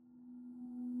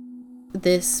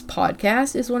this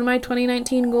podcast is one of my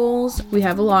 2019 goals. We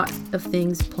have a lot of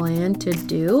things planned to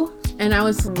do. And I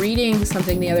was reading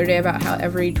something the other day about how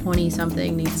every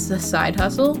 20-something needs a side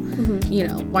hustle. Mm-hmm. You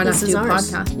know, why not do a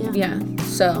podcast? Yeah.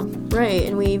 So. Right.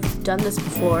 And we've done this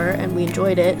before and we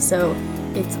enjoyed it. So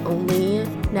it's only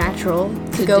natural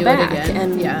to go back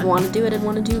and want to do it and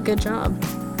want to do a good job.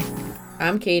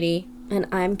 I'm Katie. And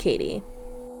I'm Katie.